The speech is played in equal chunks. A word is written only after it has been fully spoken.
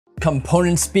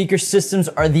Component speaker systems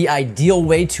are the ideal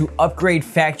way to upgrade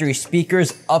factory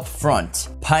speakers up front.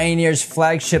 Pioneer's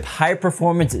flagship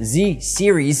high-performance Z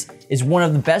series is one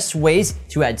of the best ways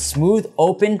to add smooth,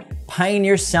 open,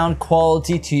 Pioneer sound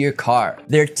quality to your car.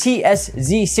 Their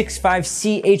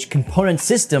TS-Z65CH component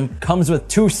system comes with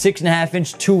two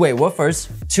 6.5-inch two-way woofers,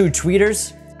 two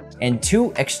tweeters, and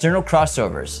two external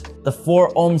crossovers. The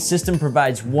 4-ohm system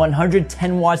provides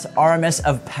 110 watts RMS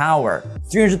of power,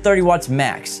 330 watts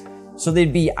max, so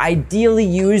they'd be ideally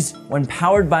used when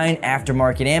powered by an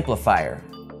aftermarket amplifier.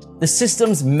 The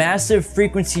system's massive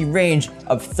frequency range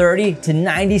of 30 to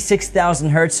 96,000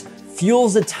 Hz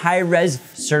fuels its high-res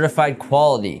certified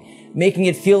quality, making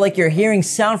it feel like you're hearing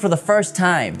sound for the first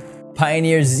time.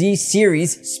 Pioneer Z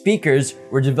series speakers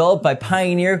were developed by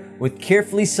Pioneer with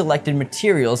carefully selected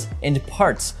materials and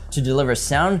parts to deliver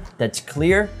sound that's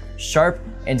clear, sharp,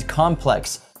 and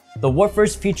complex. The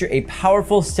woofers feature a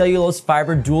powerful cellulose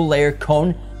fiber dual-layer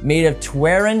cone made of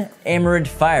Tuaran amarid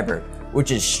fiber, which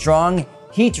is strong,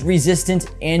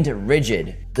 heat-resistant, and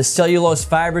rigid. The cellulose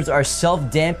fibers are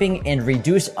self-damping and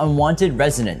reduce unwanted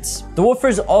resonance. The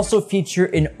woofers also feature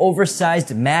an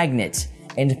oversized magnet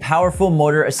and powerful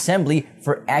motor assembly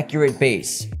for accurate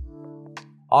bass.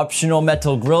 Optional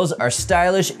metal grills are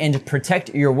stylish and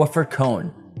protect your woofer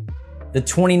cone. The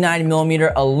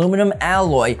 29mm aluminum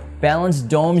alloy balanced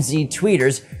dome Z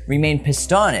tweeters remain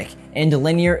pistonic and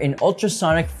linear in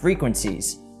ultrasonic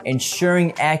frequencies,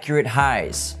 ensuring accurate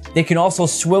highs. They can also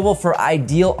swivel for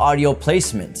ideal audio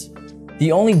placement.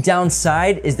 The only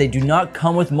downside is they do not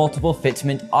come with multiple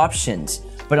fitment options,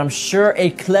 but I'm sure a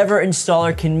clever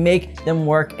installer can make them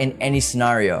work in any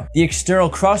scenario. The external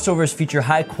crossovers feature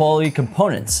high-quality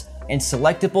components and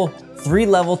selectable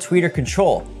 3-level tweeter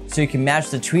control, so you can match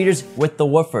the tweeters with the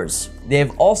woofers. They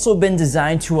have also been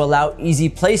designed to allow easy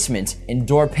placement in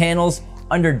door panels,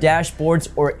 under dashboards,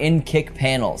 or in kick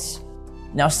panels.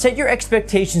 Now set your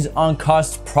expectations on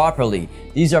cost properly.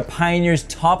 These are Pioneer's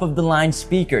top-of-the-line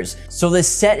speakers, so this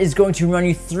set is going to run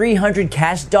you $300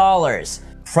 cash dollars.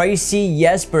 Pricey,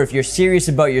 yes, but if you're serious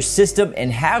about your system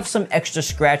and have some extra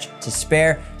scratch to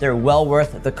spare, they're well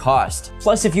worth the cost.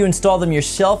 Plus, if you install them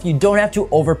yourself, you don't have to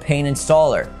overpay an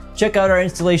installer. Check out our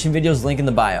installation videos, link in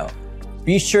the bio.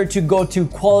 Be sure to go to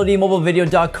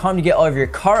qualitymobilevideo.com to get all of your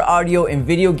car audio and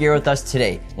video gear with us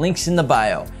today. Links in the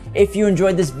bio. If you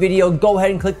enjoyed this video, go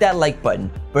ahead and click that like button.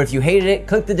 But if you hated it,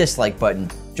 click the dislike button.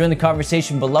 Join the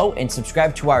conversation below and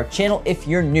subscribe to our channel if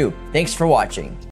you're new. Thanks for watching.